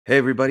Hey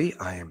everybody,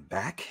 I am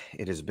back.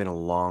 It has been a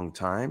long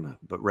time,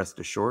 but rest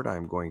assured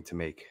I'm going to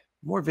make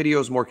more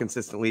videos more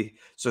consistently.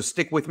 So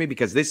stick with me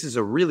because this is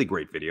a really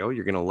great video.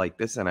 You're going to like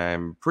this, and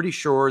I'm pretty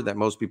sure that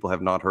most people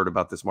have not heard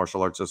about this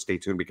martial art, so stay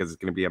tuned because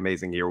it's going to be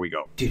amazing. Here we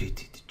go.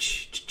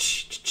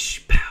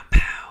 Pow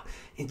pow,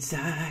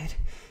 inside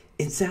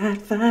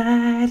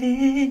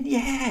fighting,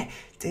 yeah,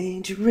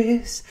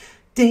 dangerous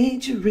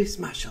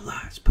martial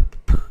arts.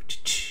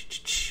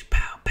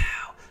 Pow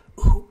pow,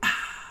 ooh ah.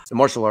 The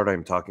martial art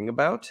I'm talking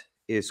about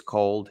is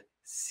called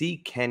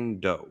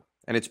Sikendo,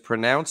 and it's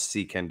pronounced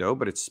Sikendo,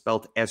 but it's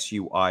spelled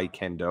S-U-I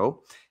Kendo.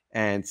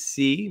 And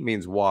Si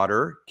means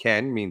water,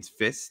 Ken means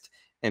fist,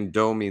 and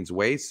Do means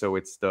way. So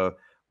it's the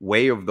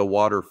way of the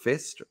water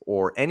fist,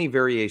 or any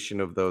variation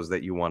of those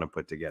that you want to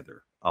put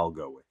together. I'll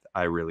go with.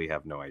 I really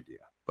have no idea,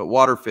 but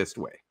water fist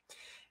way.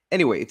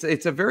 Anyway,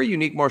 it's a very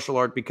unique martial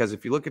art because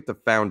if you look at the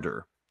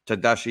founder,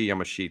 Tadashi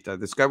Yamashita,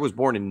 this guy was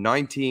born in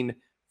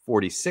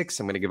 1946.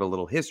 I'm going to give a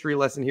little history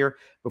lesson here.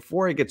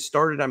 Before I get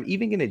started, I'm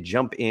even going to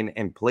jump in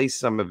and play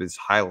some of his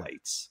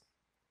highlights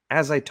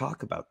as I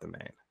talk about the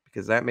man,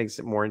 because that makes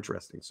it more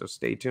interesting. So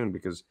stay tuned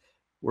because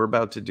we're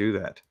about to do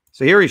that.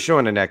 So here he's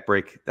showing a neck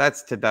break.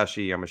 That's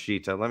Tadashi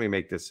Yamashita. Let me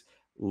make this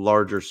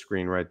larger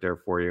screen right there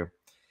for you.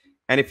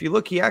 And if you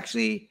look,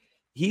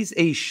 he's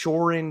a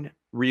Shorin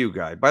Ryu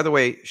guy. By the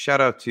way,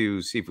 shout out to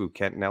Sifu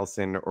Kent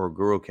Nelson or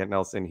Guru Kent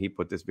Nelson. He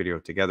put this video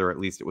together. At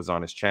least it was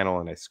on his channel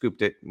and I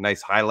scooped it.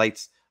 Nice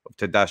highlights of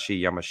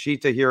Tadashi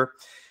Yamashita here.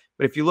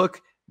 But if you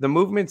look, the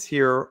movements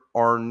here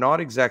are not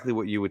exactly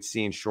what you would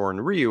see in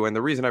Shorin Ryu. And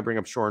the reason I bring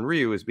up Shorin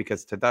Ryu is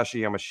because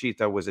Tadashi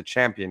Yamashita was a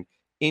champion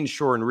in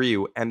Shorin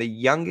Ryu and the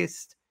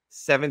youngest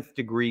 7th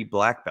degree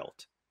black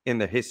belt in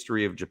the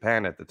history of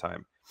Japan at the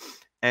time.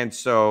 And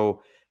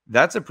so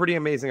that's a pretty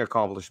amazing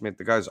accomplishment.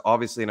 The guy's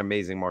obviously an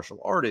amazing martial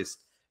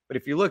artist. But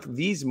if you look,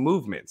 these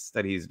movements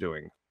that he's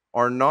doing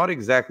are not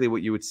exactly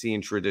what you would see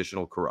in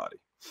traditional karate.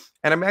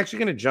 And I'm actually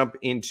going to jump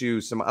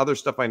into some other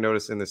stuff I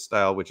noticed in this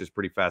style, which is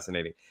pretty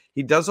fascinating.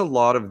 He does a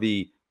lot of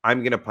the I'm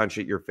going to punch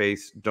at your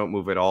face, don't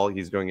move at all.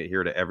 He's doing it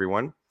here to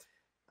everyone,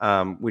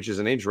 which is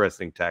an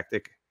interesting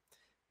tactic.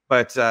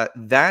 But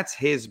that's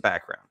his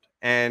background.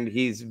 And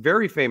he's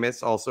very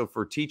famous also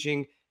for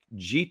teaching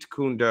Jeet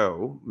Kune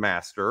Do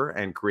master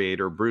and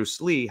creator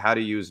Bruce Lee how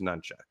to use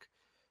nunchuck.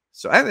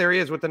 So, and there he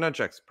is with the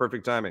nunchucks.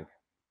 Perfect timing.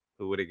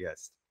 Who would have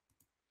guessed?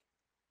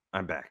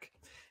 I'm back.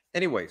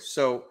 Anyway,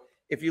 so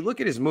if you look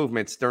at his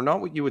movements, they're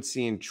not what you would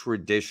see in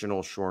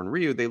traditional Shorin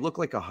Ryu. They look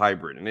like a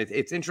hybrid. And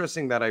it's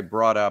interesting that I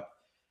brought up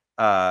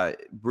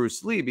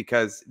Bruce Lee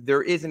because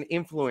there is an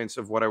influence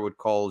of what I would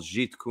call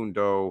Jeet Kune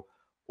Do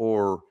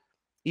or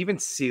even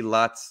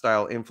Silat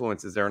style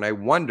influences there. And I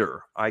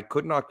wonder, I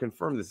could not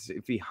confirm this,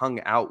 if he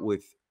hung out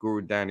with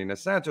Guru Dan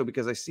Inosanto,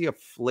 because I see a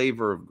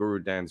flavor of Guru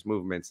Dan's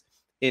movements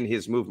in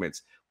his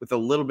movements with a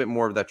little bit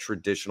more of that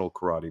traditional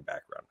karate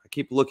background. I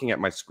keep looking at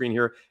my screen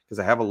here because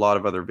I have a lot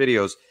of other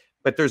videos,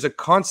 but there's a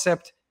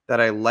concept that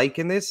I like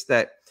in this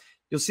that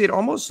you'll see it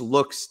almost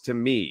looks to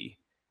me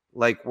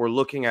like we're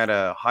looking at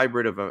a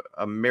hybrid of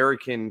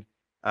American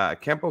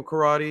Kempo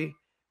karate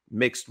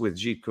mixed with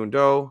Jeet Kune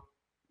Do,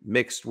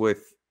 mixed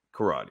with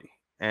karate.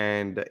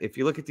 And if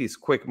you look at these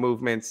quick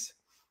movements,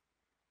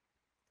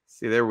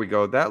 see, there we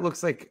go. That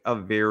looks like a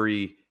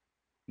very,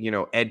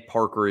 Ed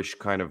Parker-ish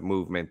kind of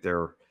movement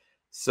there.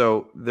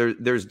 So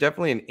there's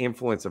definitely an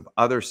influence of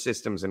other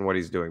systems in what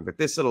he's doing. But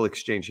this little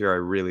exchange here I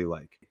really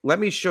like. Let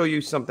me show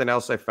you something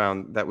else I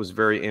found that was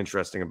very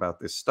interesting about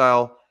this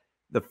style.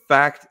 The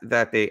fact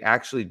that they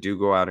actually do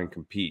go out and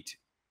compete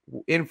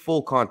in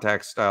full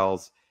contact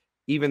styles,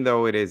 even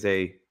though it is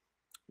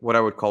what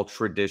I would call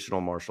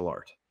traditional martial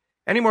art.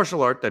 Any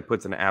martial art that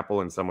puts an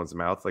apple in someone's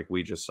mouth, like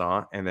we just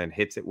saw, and then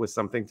hits it with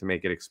something to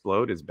make it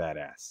explode is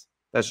badass.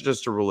 That's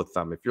just a rule of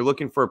thumb. If you're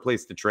looking for a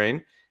place to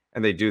train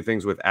and they do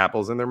things with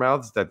apples in their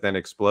mouths that then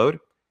explode,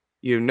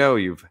 you know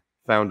you've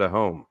found a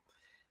home.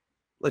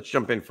 Let's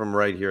jump in from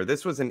right here.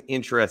 This was an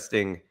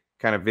interesting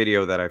kind of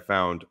video that I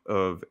found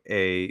of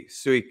a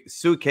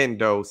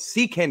Sikendo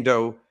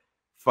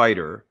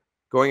fighter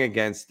going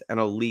against an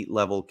elite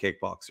level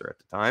kickboxer at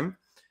the time.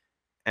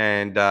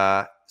 And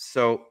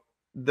so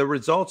the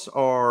results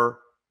are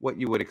what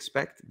you would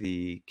expect.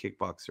 The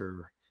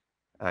kickboxer,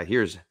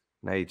 here's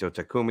Naito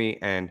Takumi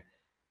and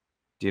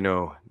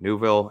Dino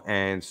Neuville.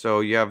 And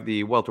so you have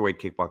the welterweight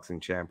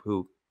kickboxing champ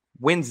who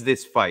wins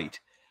this fight.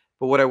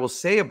 But what I will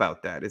say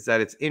about that is that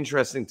it's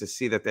interesting to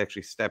see that they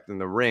actually stepped in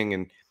the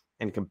ring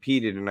and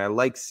competed. And I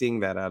like seeing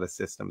that out of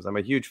systems. I'm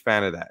a huge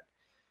fan of that.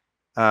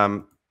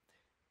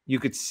 You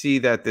could see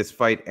that this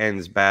fight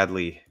ends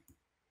badly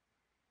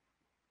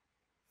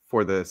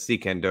for the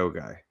Sikendo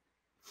guy.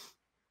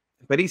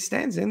 But he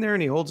stands in there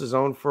and he holds his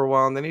own for a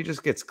while, and then he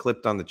just gets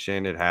clipped on the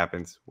chin. It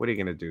happens. What are you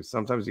going to do?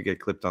 Sometimes you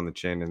get clipped on the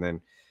chin, and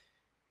then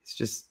it's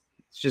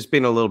just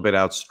being a little bit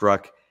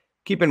outstruck.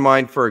 Keep in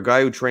mind, for a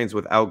guy who trains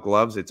without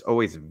gloves, it's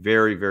always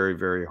very, very,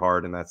 very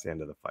hard, and that's the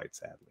end of the fight,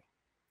 sadly.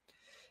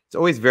 It's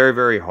always very,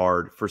 very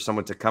hard for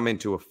someone to come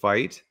into a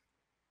fight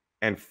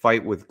and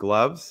fight with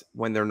gloves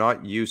when they're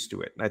not used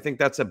to it. And I think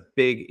that's a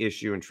big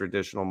issue in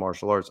traditional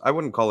martial arts. I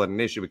wouldn't call it an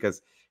issue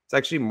because it's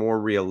actually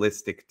more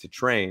realistic to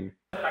train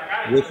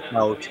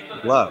without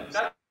gloves.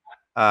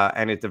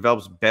 And it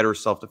develops better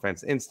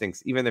self-defense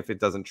instincts, even if it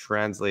doesn't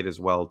translate as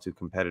well to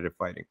competitive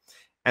fighting.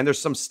 And there's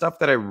some stuff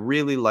that I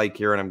really like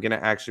here, and I'm going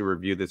to actually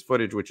review this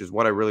footage, which is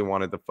what I really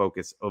wanted the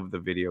focus of the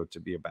video to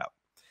be about.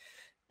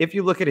 If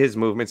you look at his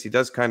movements, he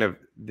does kind of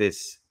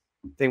this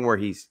thing where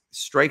he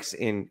strikes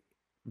in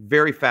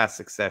very fast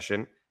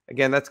succession.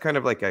 Again, that's kind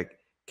of like a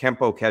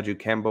Kempo, Kaju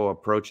Kembo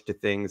approach to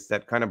things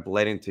that kind of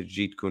bled into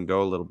Jeet Kune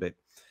Do a little bit.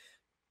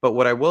 But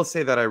what I will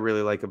say that I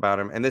really like about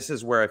him, and this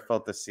is where I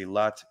felt the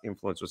Silat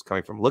influence was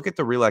coming from. Look at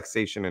the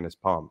relaxation in his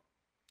palm.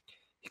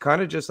 He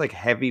kind of just like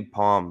heavy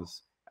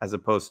palms as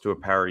opposed to a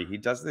parry. I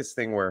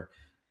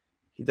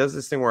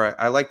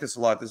like this a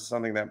lot. This is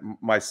something that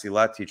my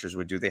Silat teachers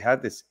would do. They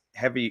had this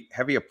heavy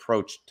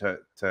approach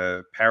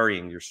to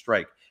parrying your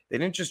strike. They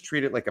didn't just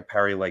treat it like a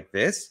parry like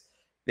this.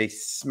 They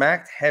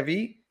smacked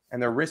heavy,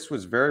 and their wrist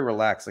was very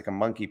relaxed, like a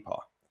monkey paw.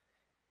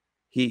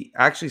 He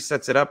actually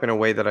sets it up in a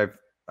way that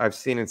I've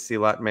seen in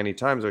Silat many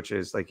times, which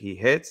is like he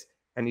hits,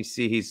 and you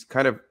see he's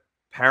kind of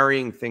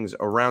parrying things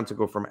around to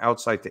go from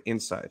outside to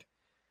inside.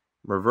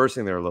 I'm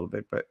reversing there a little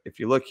bit, but if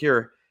you look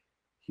here,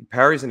 he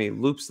parries and he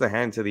loops the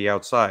hand to the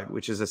outside,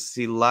 which is a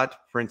Silat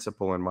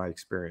principle in my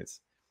experience.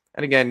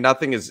 And again,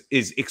 nothing is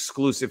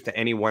exclusive to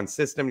any one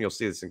system. You'll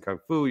see this in Kung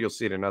Fu. You'll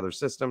see it in other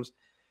systems.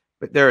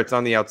 But there, it's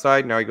on the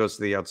outside. Now he goes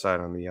to the outside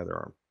on the other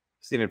arm.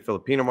 See it in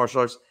Filipino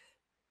martial arts.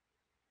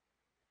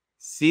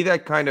 See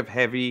that kind of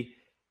heavy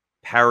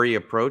parry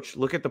approach?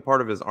 Look at the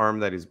part of his arm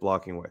that he's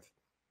blocking with.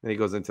 Then he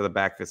goes into the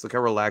back fist. Look how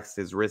relaxed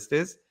his wrist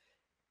is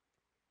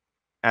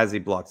as he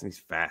blocks, and he's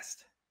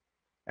fast.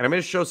 And I'm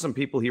going to show some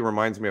people he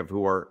reminds me of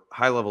who are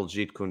high-level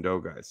Jeet Kune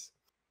Do guys.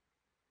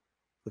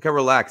 Look how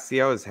relaxed. See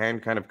how his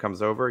hand kind of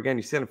comes over? Again,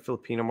 you see it in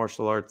Filipino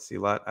martial arts,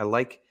 Silat. I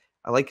like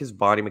his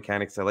body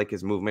mechanics. I like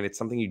his movement. It's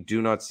something you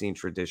do not see in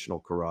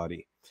traditional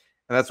karate.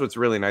 And that's what's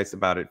really nice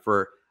about it.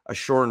 For a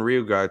Shorin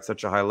Ryu guy at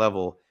such a high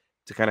level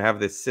to kind of have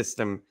this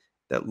system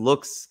that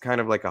looks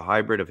kind of like a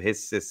hybrid of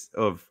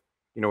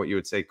what you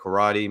would say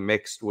karate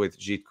mixed with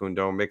Jeet Kune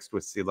Do, mixed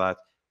with Silat.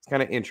 It's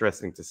kind of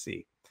interesting to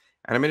see.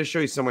 And I'm going to show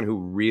you someone who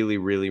really,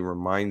 really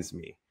reminds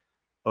me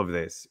of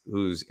this,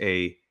 who's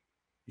a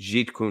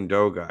Jeet Kune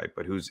Do guy,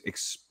 but who's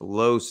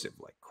explosive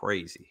like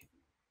crazy.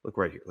 Look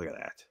right here. Look at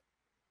that.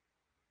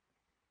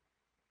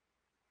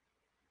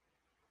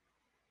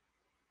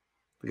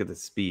 Look at the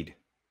speed.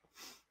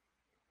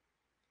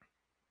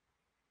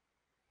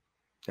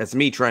 That's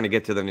me trying to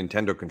get to the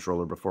Nintendo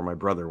controller before my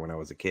brother when I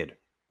was a kid.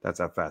 That's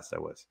how fast I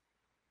was.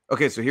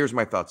 Okay, so here's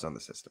my thoughts on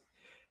the system.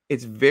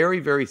 It's very,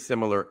 very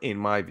similar, in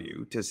my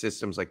view, to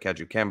systems like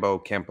Kaju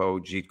Kembo, Kempo,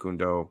 Jeet Kune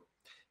Do,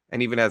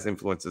 and even has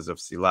influences of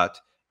Silat.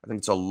 I think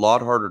it's a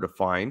lot harder to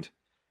find.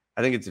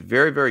 I think it's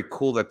very, very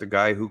cool that the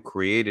guy who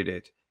created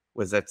it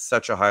was at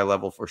such a high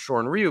level for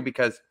Shorin Ryu,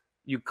 because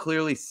you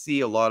clearly see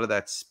a lot of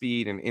that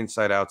speed and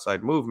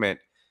inside-outside movement,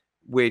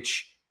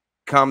 which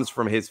comes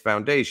from his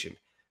foundation.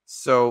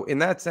 So in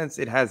that sense,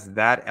 it has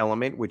that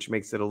element, which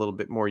makes it a little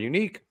bit more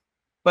unique.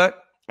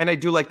 And I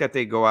do like that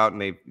they go out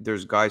and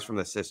there's guys from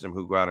the system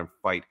who go out and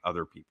fight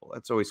other people.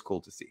 That's always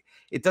cool to see.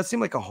 It does seem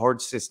like a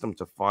hard system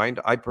to find.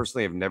 I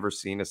personally have never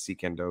seen a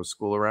Sikendo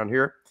school around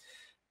here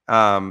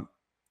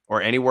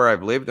or anywhere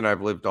I've lived, and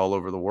I've lived all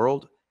over the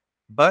world.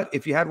 But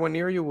if you had one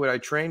near you, would I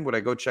train? Would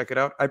I go check it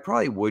out? I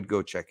probably would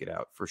go check it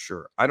out for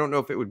sure. I don't know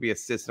if it would be a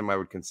system I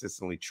would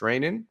consistently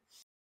train in.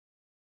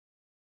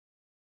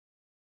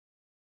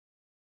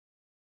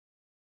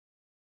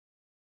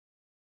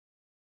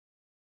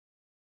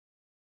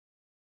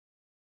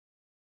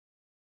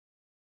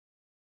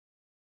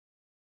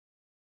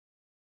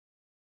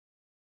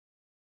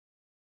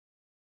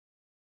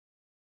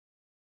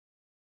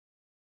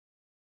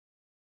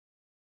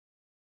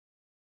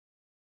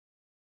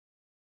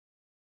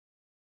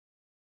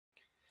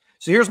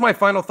 So here's my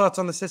final thoughts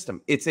on the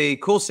system. It's a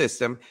cool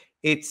system.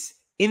 It's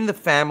in the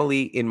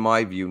family, in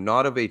my view,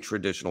 not of a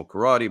traditional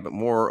karate, but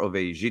more of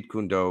a Jeet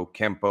Kune Do,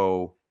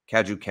 Kempo,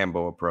 Kaju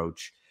Kembo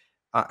approach.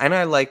 And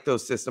I like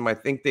those systems. I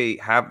think they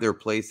have their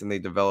place and they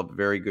develop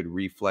very good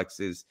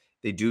reflexes.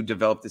 They do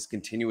develop this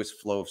continuous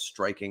flow of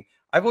striking.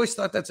 I've always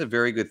thought that's a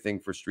very good thing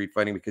for street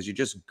fighting because you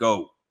just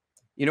go.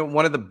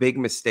 One of the big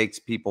mistakes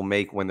people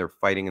make when they're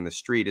fighting in the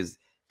street is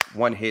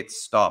one hit,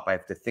 stop. I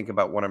have to think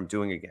about what I'm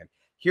doing again.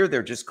 Here,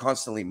 they're just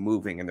constantly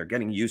moving and they're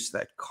getting used to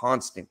that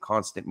constant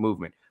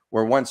movement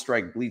where one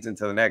strike bleeds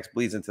into the next,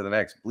 bleeds into the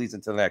next, bleeds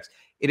into the next.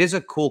 It is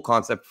a cool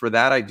concept. For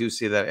that, I do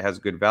see that it has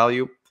good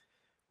value.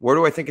 Where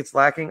do I think it's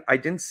lacking? I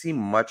didn't see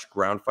much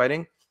ground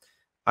fighting.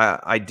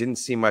 I didn't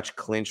see much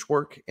clinch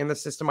work in the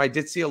system. I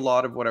did see a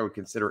lot of what I would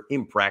consider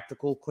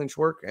impractical clinch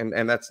work.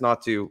 And that's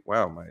not to,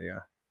 wow, my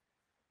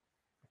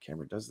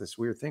camera does this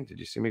weird thing.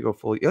 Did you see me go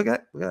fully? Look at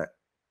that. Look at that.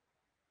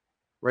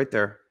 Right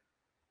there.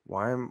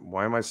 Why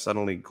am I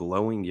suddenly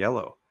glowing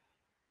yellow?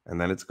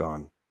 And then it's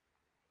gone.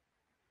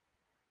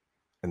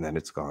 And then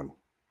it's gone.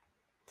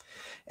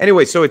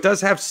 Anyway, so it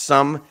does have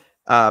some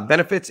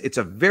Benefits, it's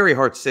a very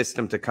hard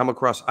system to come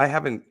across. I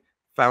haven't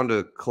found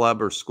a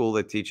club or school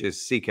that teaches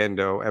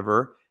Sikendo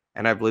ever,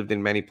 and I've lived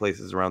in many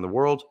places around the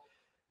world.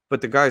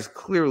 But the guy's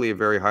clearly a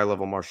very high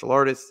level martial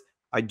artist.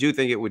 I do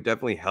think it would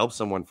definitely help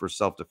someone for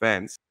self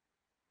defense.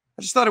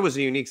 I just thought it was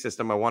a unique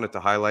system. I wanted to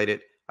highlight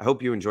it. I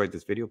hope you enjoyed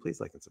this video. Please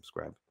like and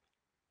subscribe.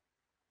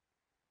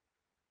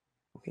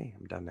 Okay,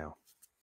 I'm done now.